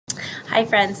Hi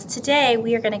friends, today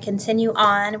we are going to continue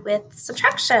on with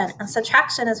subtraction. And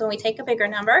subtraction is when we take a bigger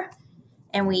number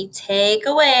and we take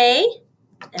away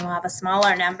and we'll have a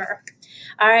smaller number.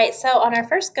 All right, so on our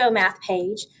first Go Math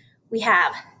page, we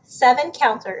have 7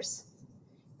 counters.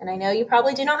 And I know you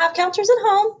probably do not have counters at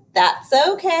home. That's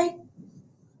okay.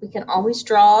 We can always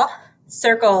draw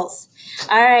circles.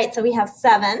 All right, so we have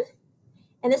 7.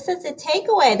 And it says to take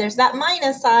away, there's that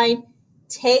minus sign,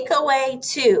 take away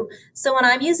 2. So when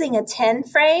I'm using a 10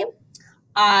 frame,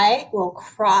 I will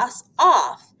cross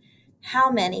off how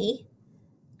many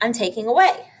I'm taking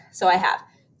away. So I have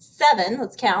 7.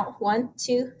 Let's count. 1,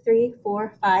 2, 3,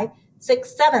 4, 5,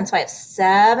 6, 7. So I have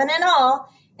 7 in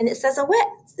all. And it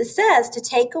says to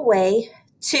take away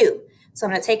 2. So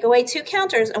I'm going to take away 2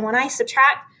 counters. And when I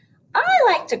subtract, I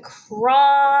like to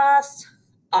cross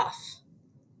off.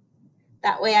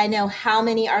 That way I know how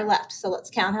many are left. So let's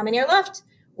count how many are left.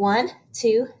 1,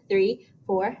 2, 3,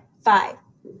 4, 5.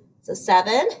 So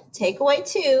 7, take away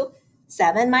 2.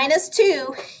 7 minus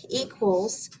 2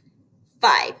 equals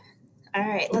 5. All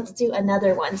right, let's do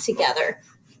another one together.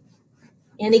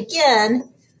 And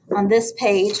again, on this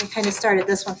page, I kind of started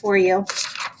this one for you.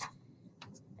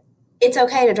 It's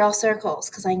okay to draw circles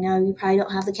because I know you probably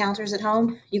don't have the counters at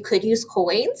home. You could use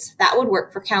coins. That would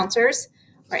work for counters,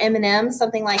 or M&Ms,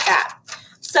 something like that.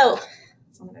 So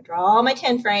I'm going to draw my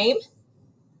 10 frame.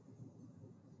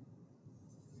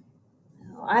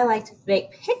 I like to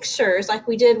make pictures like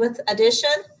we did with addition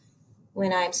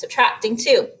when I'm subtracting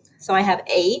 2. So I have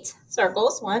 8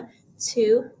 circles. 1,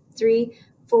 2, 3,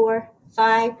 4,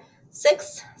 5,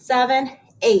 6, 7,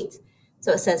 8.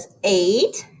 So it says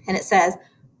 8, and it says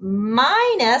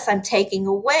minus, I'm taking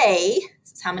away.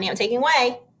 This is how many I'm taking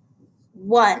away.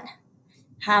 1.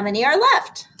 How many are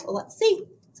left? Well, let's see.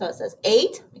 So it says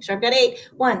 8. Make sure I've got 8.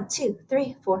 1, 2,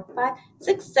 3, 4, 5,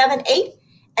 6, 7, 8.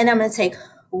 And I'm going to take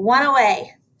 1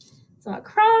 away. So I'm going to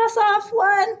cross off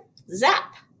 1.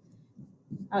 Zap.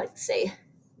 I like to say,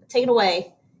 take it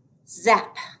away.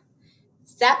 Zap.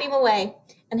 Zap him away.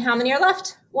 And how many are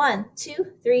left? 1, 2,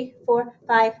 3, 4,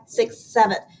 5, 6,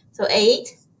 7. So 8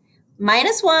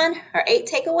 minus 1, or 8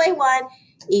 take away 1,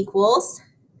 equals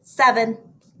 7.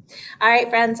 All right,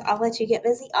 friends, I'll let you get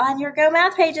busy on your Go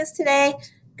Math pages today.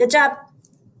 Good job.